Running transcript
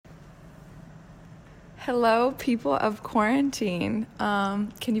Hello, people of quarantine.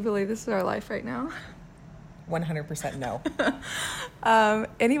 Can you believe this is our life right now? 100% no.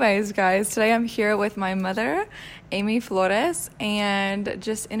 Anyways, guys, today I'm here with my mother, Amy Flores, and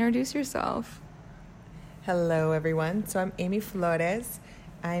just introduce yourself. Hello, everyone. So I'm Amy Flores.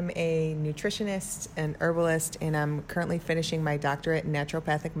 I'm a nutritionist and herbalist, and I'm currently finishing my doctorate in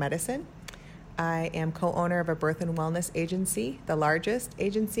naturopathic medicine. I am co-owner of a birth and wellness agency, the largest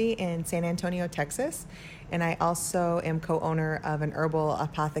agency in San Antonio, Texas. And I also am co-owner of an herbal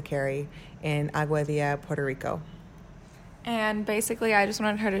apothecary in Aguadilla, Puerto Rico. And basically, I just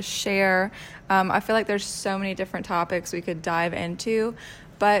wanted her to share. I feel like there's so many different topics we could dive into,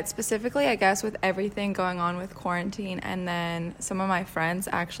 but specifically, I guess, with everything going on with quarantine and then some of my friends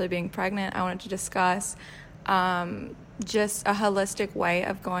actually being pregnant, I wanted to discuss just a holistic way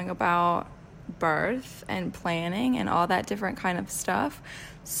of going about birth and planning and all that different kind of stuff.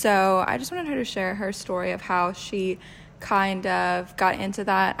 So I just wanted her to share her story of how she kind of got into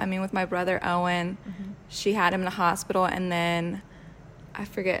that. I mean, with my brother Owen, she had him in the hospital, and then I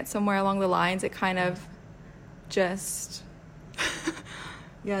forget, somewhere along the lines it kind of just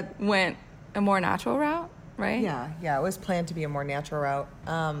went a more natural route, right? Yeah, it was planned to be a more natural route.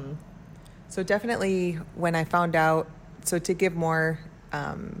 So definitely when I found out, so to give more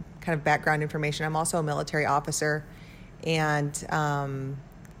kind of background information, I'm also a military officer, and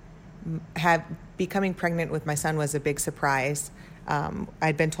becoming pregnant with my son was a big surprise.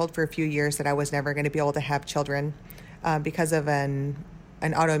 I'd been told for a few years that I was never going to be able to have children because of an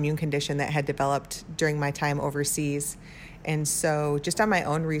autoimmune condition that had developed during my time overseas. And so just on my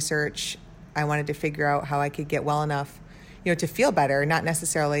own research, I wanted to figure out how I could get well enough, to feel better, not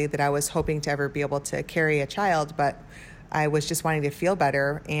necessarily that I was hoping to ever be able to carry a child, but I was just wanting to feel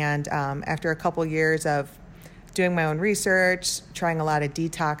better. And after a couple years of doing my own research, trying a lot of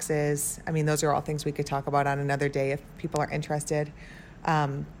detoxes, I mean, those are all things we could talk about on another day if people are interested.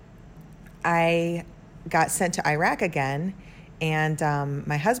 I got sent to Iraq again, and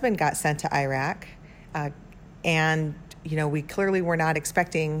my husband got sent to Iraq. And, we clearly were not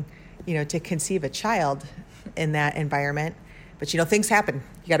expecting, to conceive a child in that environment. But, things happen.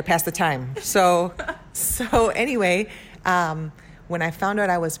 You got to pass the time. So anyway, when I found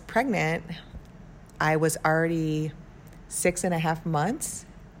out I was pregnant, I was already 6.5 months,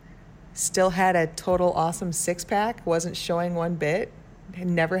 still had a total awesome six-pack, wasn't showing one bit, had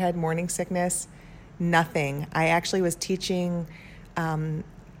never had morning sickness, nothing. I actually was teaching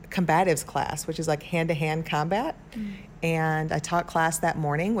combatives class, which is like hand-to-hand combat. And I taught class that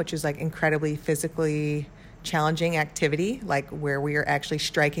morning, which is like incredibly physically challenging activity, like where we are actually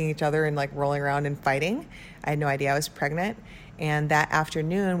striking each other and like rolling around and fighting. I had no idea I was pregnant. And that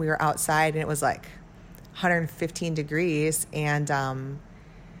afternoon we were outside and it was like 115 degrees, and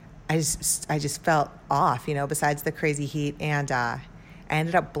I just felt off, besides the crazy heat. And I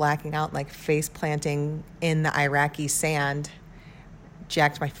ended up blacking out, like face planting in the Iraqi sand,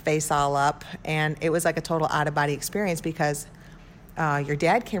 jacked my face all up, and it was like a total out-of-body experience because your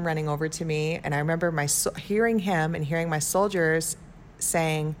dad came running over to me, and I remember hearing him and hearing my soldiers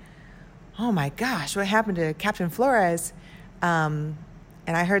saying, "Oh my gosh, what happened to Captain Flores?"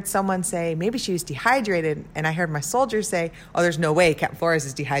 And I heard someone say, maybe she was dehydrated. And I heard my soldiers say, "Oh, there's no way Captain Flores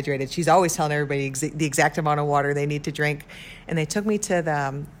is dehydrated. She's always telling everybody the exact amount of water they need to drink." And they took me to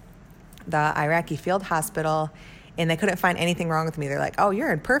the Iraqi field hospital, and they couldn't find anything wrong with me. They're like, "Oh,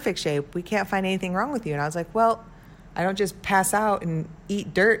 you're in perfect shape. We can't find anything wrong with you." And I was like, well, I don't just pass out and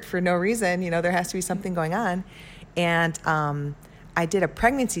eat dirt for no reason. There has to be something going on. And I did a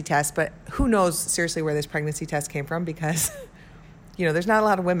pregnancy test, but who knows seriously where this pregnancy test came from, because there's not a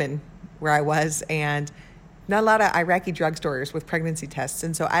lot of women where I was, and not a lot of Iraqi drugstores with pregnancy tests.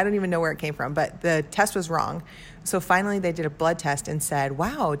 And so I don't even know where it came from, but the test was wrong. So finally they did a blood test and said,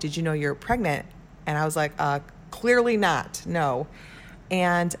 "Wow, did you know you're pregnant?" And I was like, clearly not, no.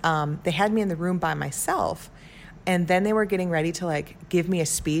 And they had me in the room by myself. And then they were getting ready to like give me a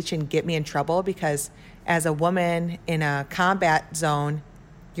speech and get me in trouble, because as a woman in a combat zone,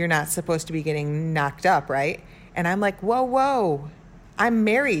 you're not supposed to be getting knocked up, right? And I'm like, whoa, I'm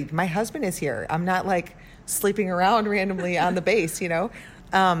married. My husband is here. I'm not like sleeping around randomly on the base,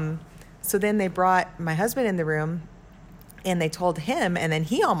 So then they brought my husband in the room, and they told him, and then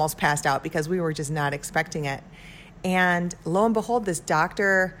he almost passed out because we were just not expecting it. And lo and behold, this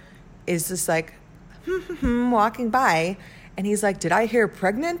doctor is just like walking by, and he's like, "Did I hear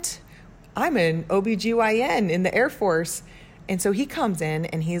pregnant? I'm an OBGYN in the Air Force." And so he comes in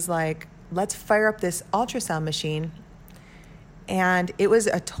and he's like, "Let's fire up this ultrasound machine." And it was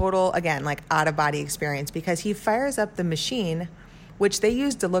a total, again, like out of body experience, because he fires up the machine, which they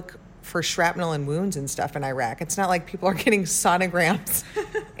used to look for shrapnel and wounds and stuff in Iraq. It's not like people are getting sonograms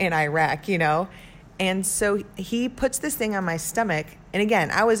in Iraq, you know? And so he puts this thing on my stomach. And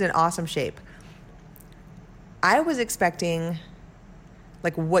again, I was in awesome shape. I was expecting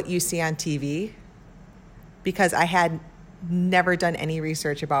like what you see on TV because I had never done any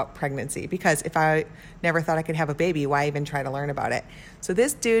research about pregnancy, because if I never thought I could have a baby, why even try to learn about it? So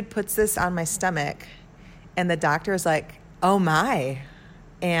this dude puts this on my stomach and the doctor is like, oh my.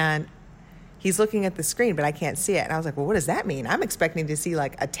 And he's looking at the screen, but I can't see it. And I was like, well, what does that mean? I'm expecting to see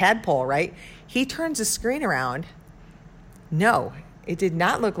like a tadpole, right? He turns the screen around. No, it did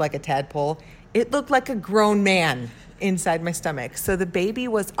not look like a tadpole. It looked like a grown man inside my stomach. So the baby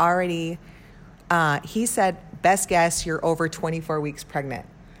was already, he said, best guess, you're over 24 weeks pregnant,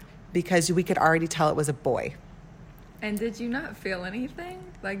 because we could already tell it was a boy. And did you not feel anything?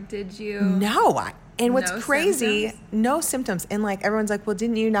 Like, did you? No. And what's No crazy, symptoms? no symptoms. And like, everyone's like, well,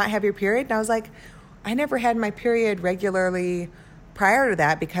 didn't you not have your period? And I was like, I never had my period regularly prior to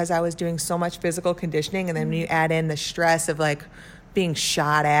that because I was doing so much physical conditioning. And then when you add in the stress of like being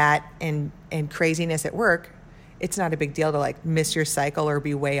shot at and craziness at work, it's not a big deal to like miss your cycle or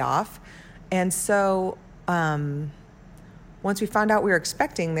be way off. And so once we found out we were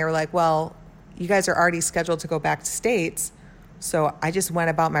expecting, they were like, well, you guys are already scheduled to go back to States. So I just went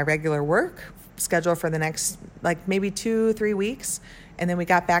about my regular work schedule for the next like maybe 2-3 weeks. And then we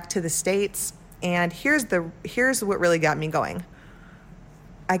got back to the States. And here's what really got me going.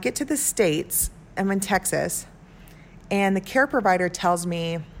 I get to the States, I'm in Texas, and the care provider tells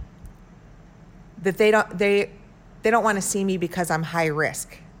me that they don't want to see me because I'm high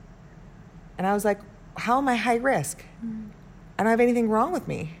risk. And I was like, how am I high risk? I don't have anything wrong with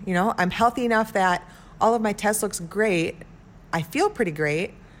me. You know, I'm healthy enough that all of my tests looks great. I feel pretty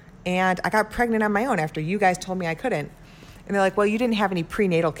great. And I got pregnant on my own after you guys told me I couldn't. And they're like, well, you didn't have any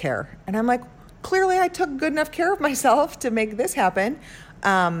prenatal care. And I'm like, clearly I took good enough care of myself to make this happen.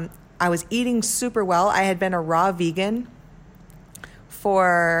 I was eating super well. I had been a raw vegan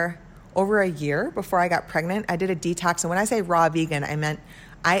for over a year before I got pregnant. I did a detox. And when I say raw vegan, I meant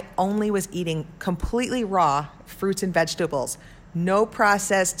I only was eating completely raw fruits and vegetables, no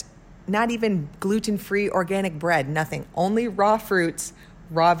processed, not even gluten-free organic bread, nothing, only raw fruits,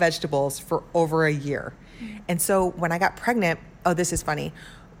 raw vegetables for over a year. And so when I got pregnant, oh, this is funny,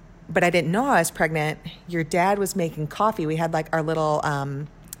 but I didn't know I was pregnant. Your dad was making coffee. We had like our little,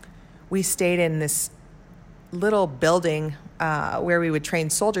 we stayed in this little building where we would train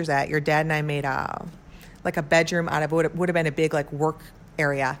soldiers at. Your dad and I made like a bedroom out of what would have been a big like work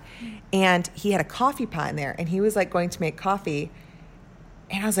area. And he had a coffee pot in there and he was like going to make coffee.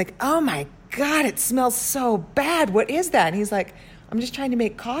 And I was like, oh my God, it smells so bad. What is that? And he's like, I'm just trying to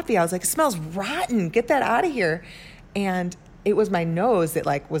make coffee. I was like, it smells rotten. Get that out of here. And it was my nose that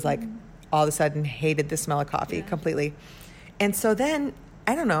like was like all of a sudden hated the smell of coffee completely. And so then,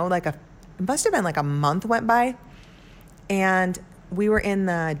 I don't know, like it must have been like a month went by and we were in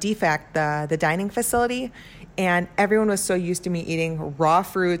the DFAC, the dining facility, and everyone was so used to me eating raw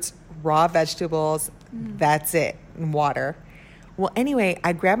fruits, raw vegetables, that's it, and water. Well, anyway,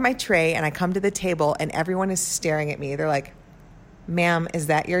 I grab my tray and I come to the table and everyone is staring at me. They're like, ma'am, is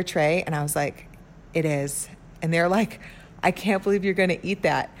that your tray? And I was like, it is. And they're like, I can't believe you're going to eat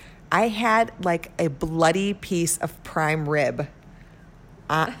that. I had like a bloody piece of prime rib.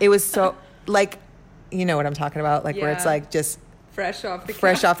 It was so like, you know what I'm talking about? Like where it's like just fresh off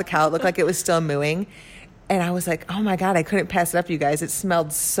the cow. It looked like it was still mooing. And I was like, oh my God, I couldn't pass it up, you guys. It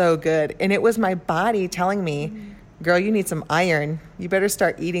smelled so good. And it was my body telling me, girl, you need some iron. You better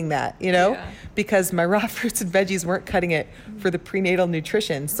start eating that, you know? Yeah. Because my raw fruits and veggies weren't cutting it for the prenatal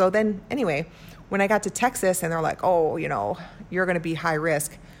nutrition. So then anyway, when I got to Texas and they're like, oh, you know, you're going to be high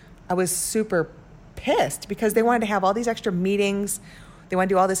risk, I was super pissed because they wanted to have all these extra meetings. They want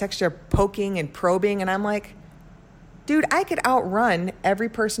to do all this extra poking and probing. And I'm like, dude, I could outrun every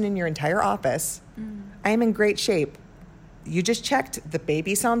person in your entire office. I am in great shape. You just checked. The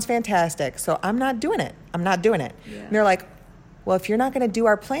baby sounds fantastic. So I'm not doing it. I'm not doing it. Yeah. And they're like, well, if you're not going to do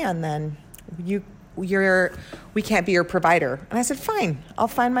our plan, then we can't be your provider. And I said, fine, I'll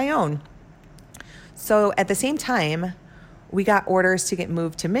find my own. So at the same time, we got orders to get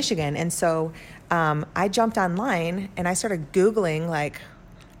moved to Michigan. And so I jumped online and I started Googling, like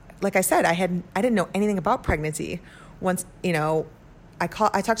I said, I didn't know anything about pregnancy. Once, you know, I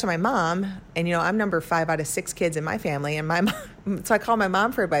talked to my mom, and, you know, I'm number 5 out of 6 kids in my family. And my mom, so I called my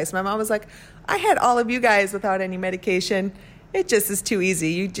mom for advice. My mom was like, I had all of you guys without any medication. It just is too easy.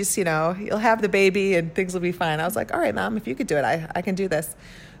 You just, you know, you'll have the baby and things will be fine. I was like, all right, Mom, if you could do it, I can do this.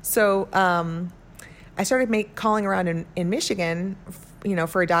 So I started calling around in Michigan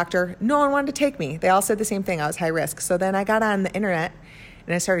for a doctor. No one wanted to take me. They all said the same thing. I was high risk. So then I got on the internet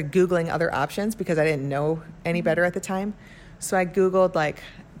and I started Googling other options because I didn't know any better at the time. So I Googled like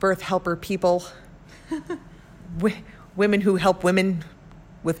birth helper people, women who help women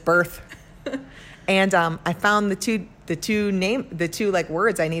with birth. And I found the two like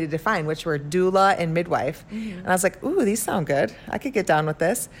words I needed to find, which were doula and midwife. Mm-hmm. And I was like, ooh, these sound good. I could get down with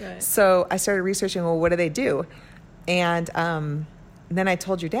this. Right. So I started researching, well, what do they do? And then I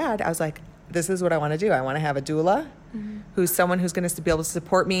told your dad, I was like, this is what I want to do. I want to have a doula who's someone who's going to be able to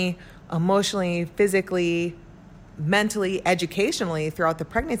support me emotionally, physically, mentally, educationally throughout the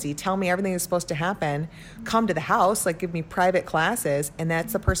pregnancy, tell me everything that's supposed to happen, come to the house, like give me private classes. And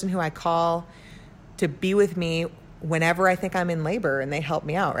that's the person who I call to be with me whenever I think I'm in labor, and they help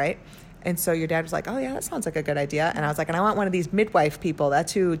me out, right? And so your dad was like, oh yeah, that sounds like a good idea. And I was like, and I want one of these midwife people.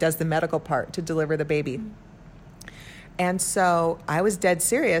 That's who does the medical part to deliver the baby. And so I was dead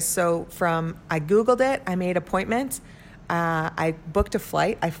serious. So I Googled it, I made appointments, I booked a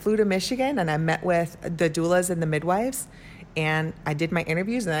flight, I flew to Michigan, and I met with the doulas and the midwives, and I did my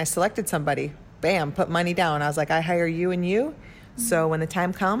interviews, and I selected somebody. Bam, put money down. I was like, I hire you and you. So when the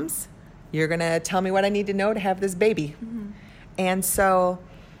time comes, you're going to tell me what I need to know to have this baby. Mm-hmm. And so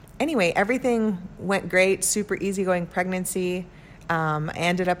anyway, everything went great, super easygoing pregnancy. I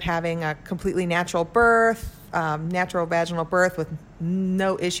ended up having a completely natural birth, natural vaginal birth with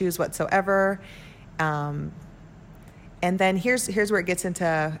no issues whatsoever. And then here's where it gets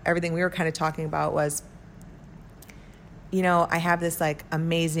into everything we were kind of talking about was, I have this like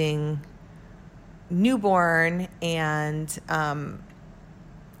amazing newborn, and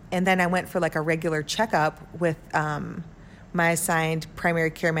then I went for like a regular checkup with my assigned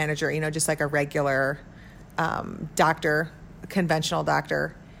primary care manager, just like a regular doctor, conventional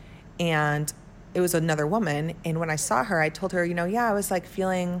doctor. And it was another woman. And when I saw her, I told her, I was like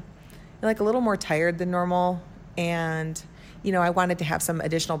feeling like a little more tired than normal. And, I wanted to have some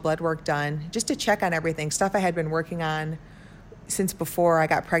additional blood work done just to check on everything, stuff I had been working on since before I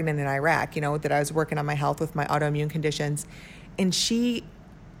got pregnant in Iraq, that I was working on my health with my autoimmune conditions. And she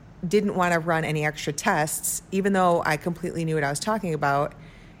didn't want to run any extra tests, even though I completely knew what I was talking about.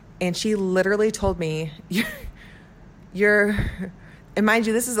 And she literally told me, and mind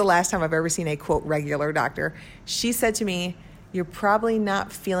you, this is the last time I've ever seen a, quote, regular doctor. She said to me, you're probably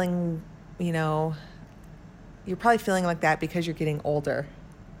not feeling, you're probably feeling like that because you're getting older.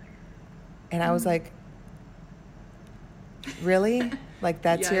 And I was like, really? Like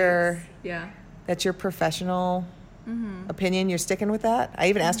that's that's your professional opinion? You're sticking with that? I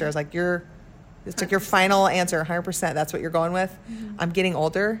even asked her, I was like, it's like your final answer, 100%. That's what you're going with? I'm getting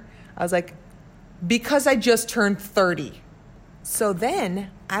older. I was like, because I just turned 30. So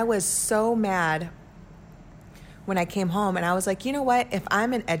then I was so mad when I came home, and I was like, you know what? If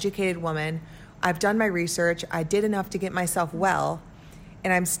I'm an educated woman, I've done my research, I did enough to get myself well,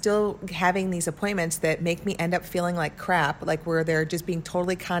 and I'm still having these appointments that make me end up feeling like crap, like where they're just being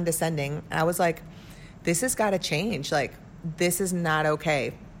totally condescending. And I was like, this has got to change. Like, this is not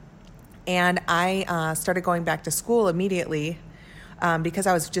okay. And I started going back to school immediately because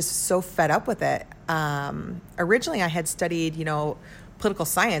I was just so fed up with it. Originally, I had studied, political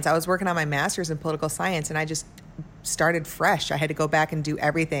science. I was working on my master's in political science, and I just started fresh. I had to go back and do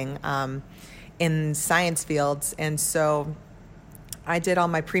everything in science fields. And so I did all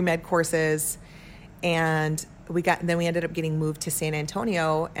my pre-med courses, and we ended up getting moved to San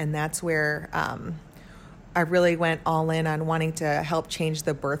Antonio, and that's where I really went all in on wanting to help change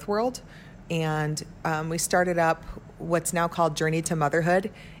the birth world. And we started up what's now called Journey to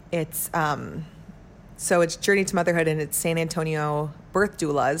Motherhood. It's Journey to Motherhood, and it's San Antonio birth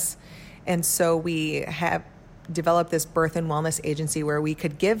doulas. And so we have developed this birth and wellness agency where we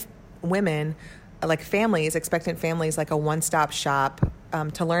could give women, like families, expectant families, like a one-stop shop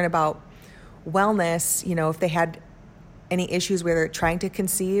to learn about wellness, if they had any issues where they're trying to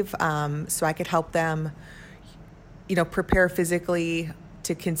conceive, so I could help them, prepare physically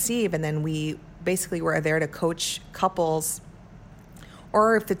to conceive. And then we basically were there to coach couples,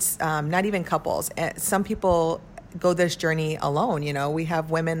 or if it's not even couples. Some people go this journey alone. We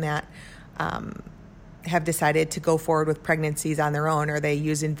have women that have decided to go forward with pregnancies on their own, or they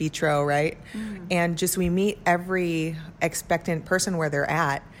use in vitro, right? Mm-hmm. And just we meet every expectant person where they're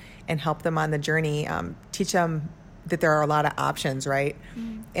at and help them on the journey, teach them that there are a lot of options, right?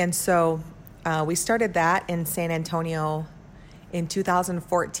 Mm-hmm. And so we started that in San Antonio in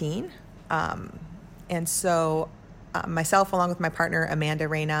 2014. And so myself, along with my partner, Amanda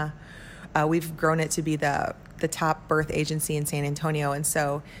Reyna, we've grown it to be the top birth agency in San Antonio. And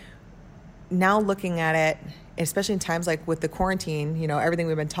so now looking at it, especially in times like with the quarantine, you know, everything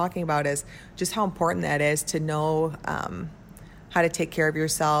we've been talking about is just how important that is to know how to take care of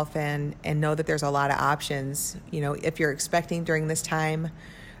yourself and know that there's a lot of options. You know, if you're expecting during this time,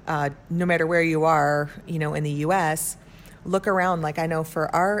 no matter where you are, you know, in the U.S., look around. Like I know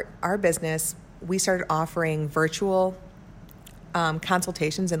for our business, we started offering virtual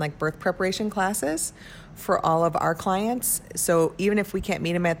consultations and like birth preparation classes for all of our clients. So even if we can't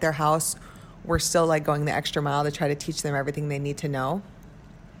meet them at their house, we're still like going the extra mile to try to teach them everything they need to know.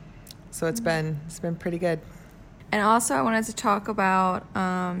 So it's been pretty good. And also I wanted to talk about,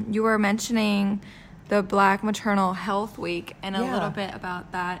 you were mentioning the Black Maternal Health Week and a little bit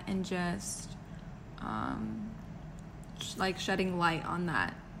about that and just like shedding light on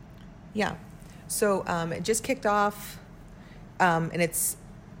that. Yeah. So it just kicked off, and it's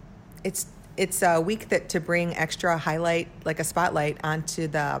a week that to bring extra highlight, like a spotlight onto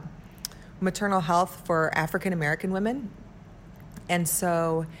the maternal health for African American women. And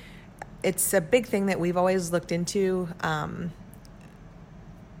so it's a big thing that we've always looked into,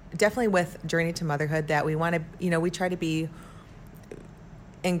 definitely with Journey to Motherhood, that we want to, you know, we try to be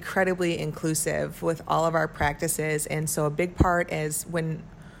incredibly inclusive with all of our practices. And so a big part is when,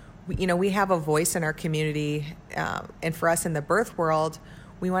 you know, we have a voice in our community, and for us in the birth world,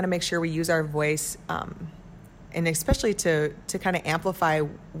 we want to make sure we use our voice, and especially to kind of amplify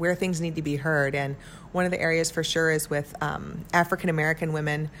where things need to be heard. And one of the areas for sure is with African American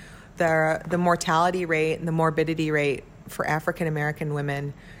women. The mortality rate and the morbidity rate for African American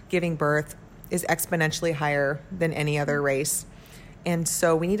women giving birth is exponentially higher than any other race. And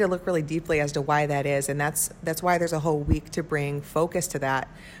so we need to look really deeply as to why that is. And that's why there's a whole week to bring focus to that,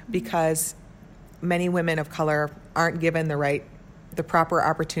 because many women of color aren't given the proper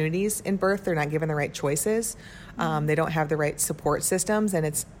opportunities in birth. They're not given the right choices. They don't have the right support systems, and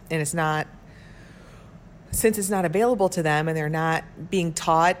it's not, since it's not available to them and they're not being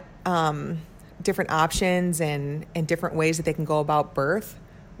taught different options and different ways that they can go about birth.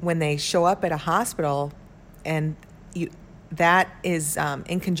 When they show up at a hospital, and that is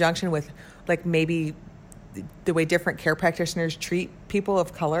in conjunction with like maybe the way different care practitioners treat people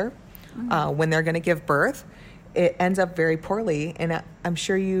of color when they're going to give birth, it ends up very poorly. And I'm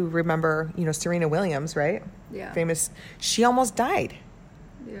sure you remember, you know, Serena Williams, right? Yeah. Famous. She almost died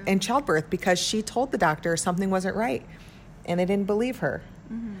in childbirth because she told the doctor something wasn't right, and they didn't believe her.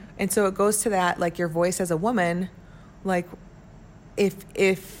 Mm-hmm. And so it goes to that, like your voice as a woman, like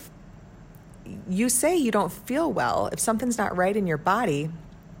if you say you don't feel well, if something's not right in your body,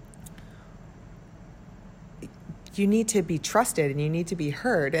 you need to be trusted and you need to be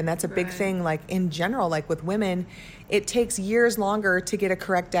heard. And that's a big thing, like in general, like with women, it takes years longer to get a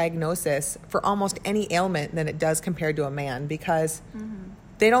correct diagnosis for almost any ailment than it does compared to a man, because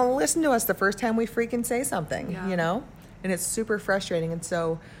they don't listen to us the first time we freaking say something, you know? And it's super frustrating. And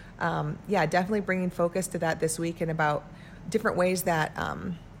so, definitely bringing focus to that this week and about different ways that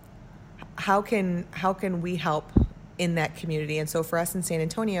how can we help in that community. And so for us in San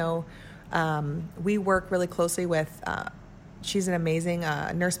Antonio, we work really closely with, she's an amazing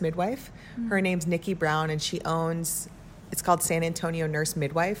nurse midwife. Her name's Nikki Brown, and she owns, it's called San Antonio Nurse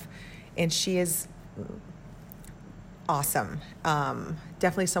Midwife, and she is awesome.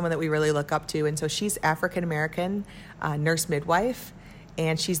 Definitely someone that we really look up to. And so she's African American nurse midwife,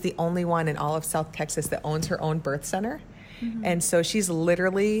 and she's the only one in all of South Texas that owns her own birth center. And so she's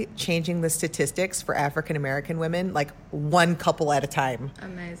literally changing the statistics for African American women, like one couple at a time.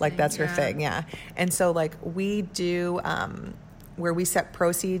 Amazing. Like that's her thing, yeah. And so like we do, where we set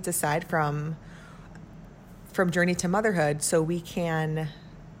proceeds aside from Journey to Motherhood, so we can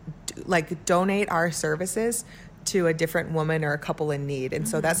donate our services to a different woman or a couple in need. And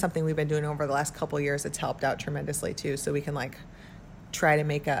so that's something we've been doing over the last couple of years. It's helped out tremendously too. So we can like try to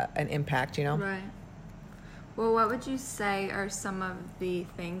make an impact, you know? Right. Well, what would you say are some of the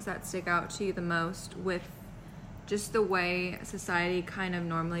things that stick out to you the most with just the way society kind of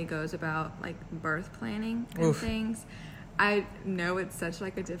normally goes about like birth planning and things? I know it's such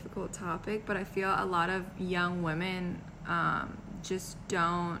like a difficult topic, but I feel a lot of young women just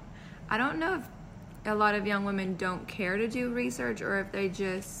don't, I don't know if a lot of young women don't care to do research, or if they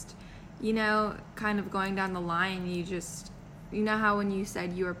just, you know, kind of going down the line, you know how when you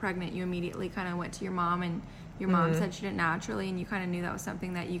said you were pregnant, you immediately kind of went to your mom, and your mom said she did it naturally, and you kind of knew that was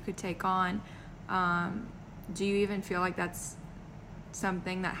something that you could take on. Do you even feel like that's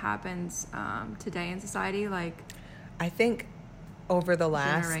something that happens today in society? Like, I think over the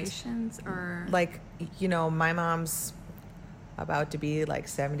last generations, or like, you know, my mom's about to be like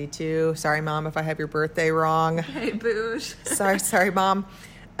 72. Sorry, Mom, if I have your birthday wrong. Hey, boosh. sorry, Mom.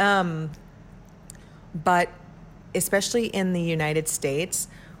 But especially in the United States,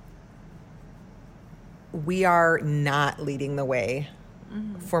 we are not leading the way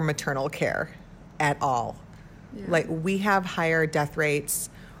for maternal care at all. Yeah. Like, we have higher death rates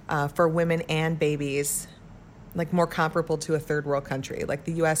for women and babies, like more comparable to a third world country. Like,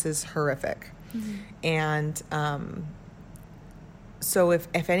 the U.S. is horrific. And so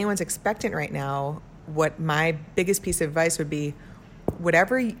if anyone's expectant right now, what my biggest piece of advice would be,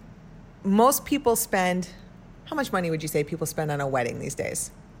 most people spend, how much money would you say people spend on a wedding these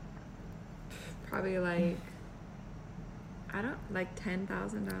days? Probably like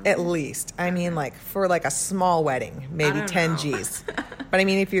 $10,000. At least. I mean, like, for like a small wedding, maybe I don't 10 know. G's. But I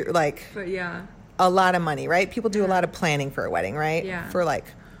mean, if you're like, But yeah. a lot of money, right? People do a lot of planning for a wedding, right? Yeah. For like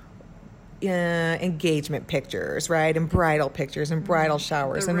engagement pictures, right? And bridal pictures and bridal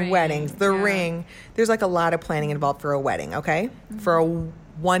showers The and ring, weddings, the yeah. ring. There's like a lot of planning involved for a wedding, okay? For a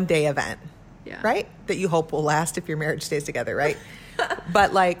one-day event, Yeah. right? That you hope will last if your marriage stays together, right?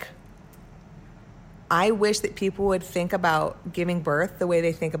 But like, I wish that people would think about giving birth the way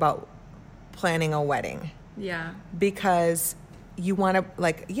they think about planning a wedding. Yeah. Because you want to,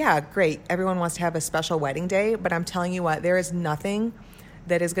 like, yeah, great. Everyone wants to have a special wedding day, but I'm telling you what, there is nothing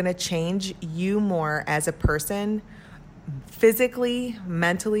that is going to change you more as a person, physically,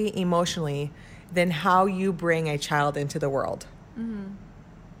 mentally, emotionally, than how you bring a child into the world.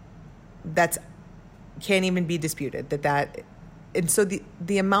 That's can't even be disputed. And so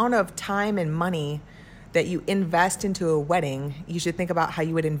the amount of time and money that you invest into a wedding, you should think about how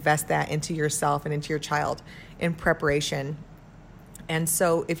you would invest that into yourself and into your child in preparation. And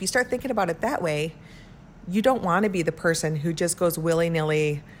so if you start thinking about it that way, you don't want to be the person who just goes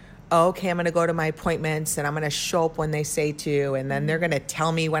willy-nilly, oh, okay, I'm going to go to my appointments and I'm going to show up when they say to, and then they're going to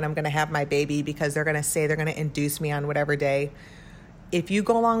tell me when I'm going to have my baby because they're going to say they're going to induce me on whatever day. If you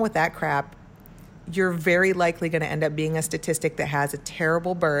go along with that crap, you're very likely going to end up being a statistic that has a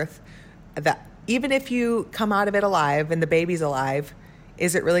terrible birth, that even if you come out of it alive and the baby's alive,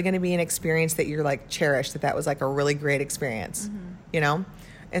 is it really going to be an experience that you're like cherished, that was like a really great experience, you know?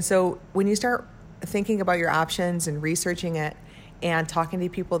 And so when you start thinking about your options and researching it and talking to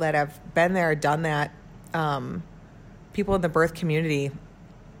people that have been there, done that, people in the birth community,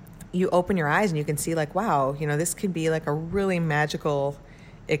 you open your eyes and you can see like, wow, you know, this can be like a really magical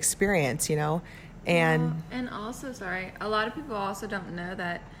experience, you know? And also, sorry, a lot of people also don't know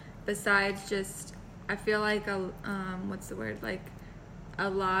that besides just, I feel like, what's the word? Like, a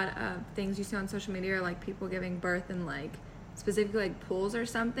lot of things you see on social media are like people giving birth in like specifically like pools or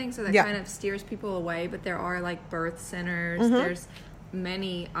something. So that kind of steers people away. But there are like birth centers. There's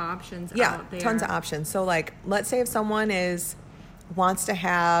many options out there. Tons of options. So like, let's say if someone wants to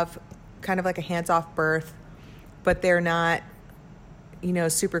have kind of like a hands-off birth, but they're not, you know,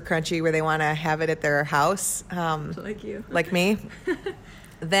 super crunchy where they want to have it at their house. Like you. Like me.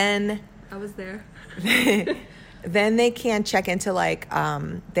 Then I was there. then they can check into like,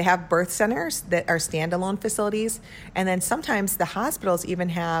 they have birth centers that are standalone facilities. And then sometimes the hospitals even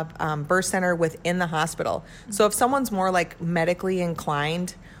have birth center within the hospital. So if someone's more like medically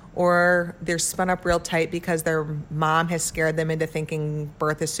inclined, or they're spun up real tight because their mom has scared them into thinking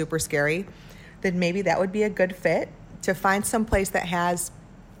birth is super scary, then maybe that would be a good fit to find some place that has,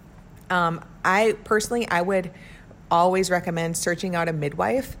 I would always recommend searching out a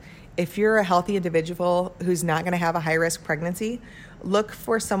midwife. If you're a healthy individual who's not going to have a high-risk pregnancy, look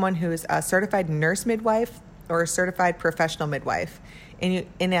for someone who's a certified nurse midwife or a certified professional midwife.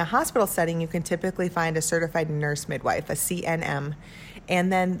 In a hospital setting, you can typically find a certified nurse midwife, a CNM,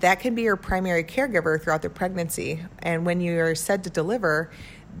 and then that can be your primary caregiver throughout the pregnancy. And when you're said to deliver,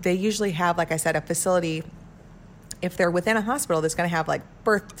 they usually have, like I said, a facility, if they're within a hospital, that's going to have like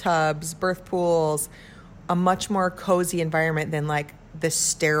birth tubs, birth pools, a much more cozy environment than like the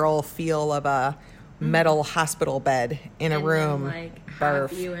sterile feel of a metal hospital bed in a room. Then, like,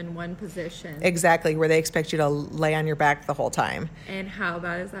 have you in one position. Exactly, where they expect you to lay on your back the whole time. And how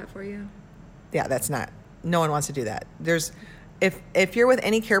bad is that for you? Yeah, no one wants to do that. If you're with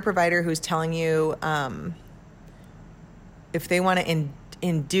any care provider who's telling you if they want to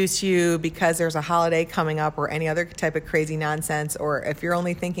induce you because there's a holiday coming up or any other type of crazy nonsense, or if you're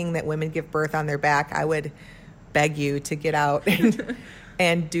only thinking that women give birth on their back, I would beg you to get out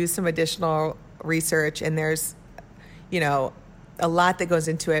and do some additional research. And there's, you know, a lot that goes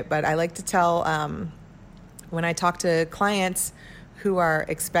into it. But I like to tell, when I talk to clients who are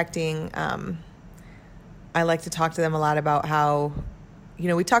expecting, I like to talk to them a lot about how, you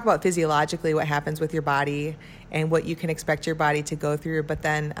know, we talk about physiologically what happens with your body and what you can expect your body to go through. But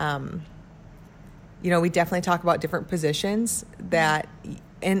then, you know, we definitely talk about different positions that,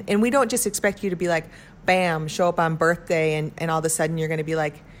 and we don't just expect you to be like bam, show up on birthday, and all of a sudden you're going to be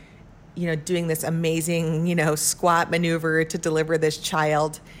like, doing this amazing, squat maneuver to deliver this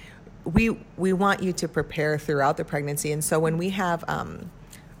child. We want you to prepare throughout the pregnancy. And so when we have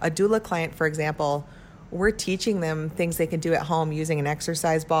a doula client, for example, we're teaching them things they can do at home using an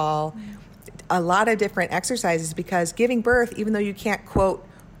exercise ball, a lot of different exercises, because giving birth, even though you can't, quote,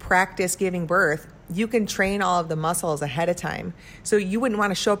 practice giving birth, you can train all of the muscles ahead of time. So you wouldn't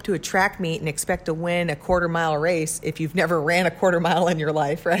want to show up to a track meet and expect to win a quarter-mile race if you've never ran a quarter mile in your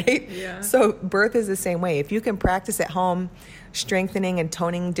life, right? Yeah. So birth is the same way. If you can practice at home, strengthening and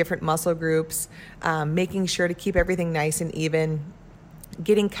toning different muscle groups, making sure to keep everything nice and even,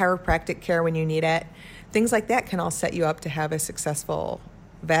 getting chiropractic care when you need it, things like that can all set you up to have a successful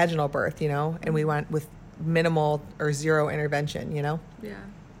vaginal birth, and we want with minimal or zero intervention, Yeah.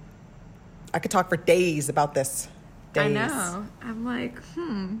 I could talk for days about this. Days. I know. I'm like,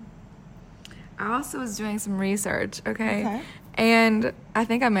 I also was doing some research, okay? And I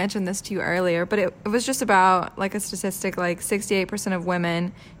think I mentioned this to you earlier, but it was just about like a statistic, like 68% of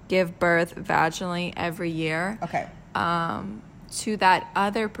women give birth vaginally every year. Okay. To that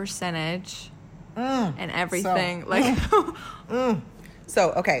other percentage and everything.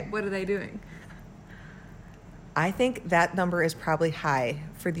 So, okay. What are they doing? I think that number is probably high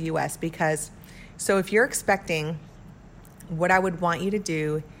for the U.S. because, so if you're expecting, what I would want you to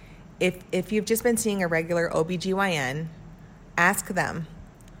do, if you've just been seeing a regular OBGYN, ask them,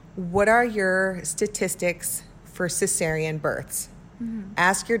 what are your statistics for cesarean births? Mm-hmm.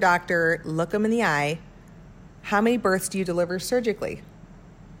 Ask your doctor, look them in the eye, how many births do you deliver surgically?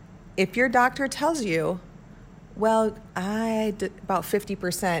 If your doctor tells you, well, about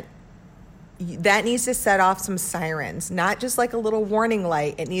 50%, that needs to set off some sirens, not just like a little warning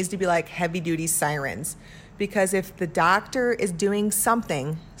light. It needs to be like heavy duty sirens. Because if the doctor is doing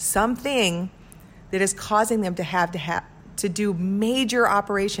something that is causing them to have to do major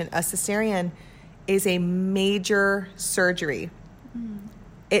operation, a cesarean is a major surgery.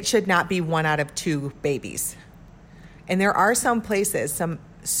 It should not be 1 out of 2 babies. And there are some places, some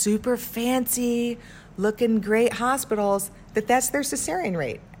super fancy looking great hospitals, that's their cesarean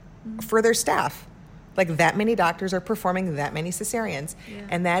rate for their staff. Like that many doctors are performing that many cesareans. Yeah.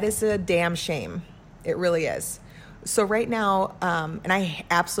 And that is a damn shame. It really is. So right now, and I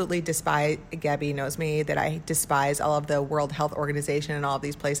absolutely despise, Gabby knows me, that I despise all of the World Health Organization and all of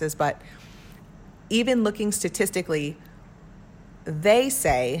these places, but even looking statistically, they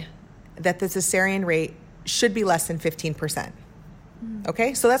say that the cesarean rate should be less than 15%.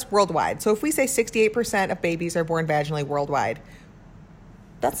 Okay, so that's worldwide. So if we say 68% of babies are born vaginally worldwide,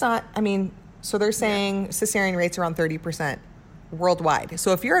 that's not, so they're saying cesarean rates around 30% worldwide.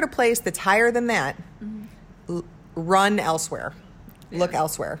 So if you're at a place that's higher than that, run elsewhere. Yeah. Look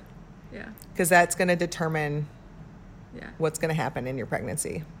elsewhere. Yeah. Because that's going to determine what's going to happen in your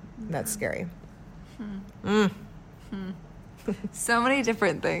pregnancy. Yeah. That's scary. So many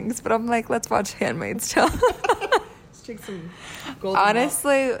different things, but I'm like, let's watch Handmaid's Tale. Let's take some golden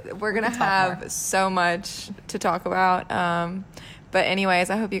Honestly, milk. we're going to have so much to talk about. But anyways,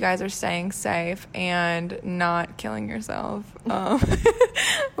 I hope you guys are staying safe and not killing yourself.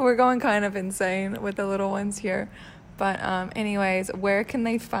 We're going kind of insane with the little ones here. But anyways, where can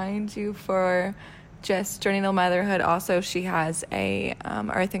they find you for just Journey to Motherhood? Also, she has a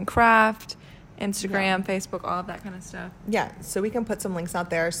Earth and Craft, Instagram, Facebook, all of that kind of stuff. Yeah, so we can put some links out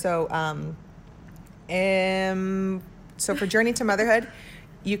there. So so for Journey to Motherhood,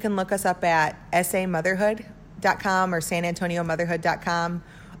 you can look us up at samotherhood.com or sanantoniomotherhood.com,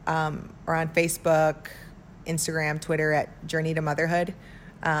 or on Facebook, Instagram, Twitter at Journey to Motherhood.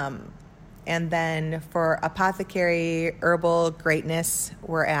 And then for Apothecary Herbal Greatness,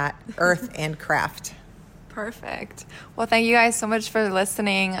 we're at Earth and Craft. Perfect. Well, thank you guys so much for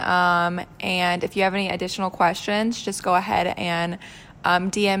listening. And if you have any additional questions, just go ahead and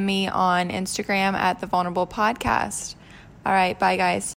DM me on Instagram at The Vulnerable Podcast. All right. Bye, guys.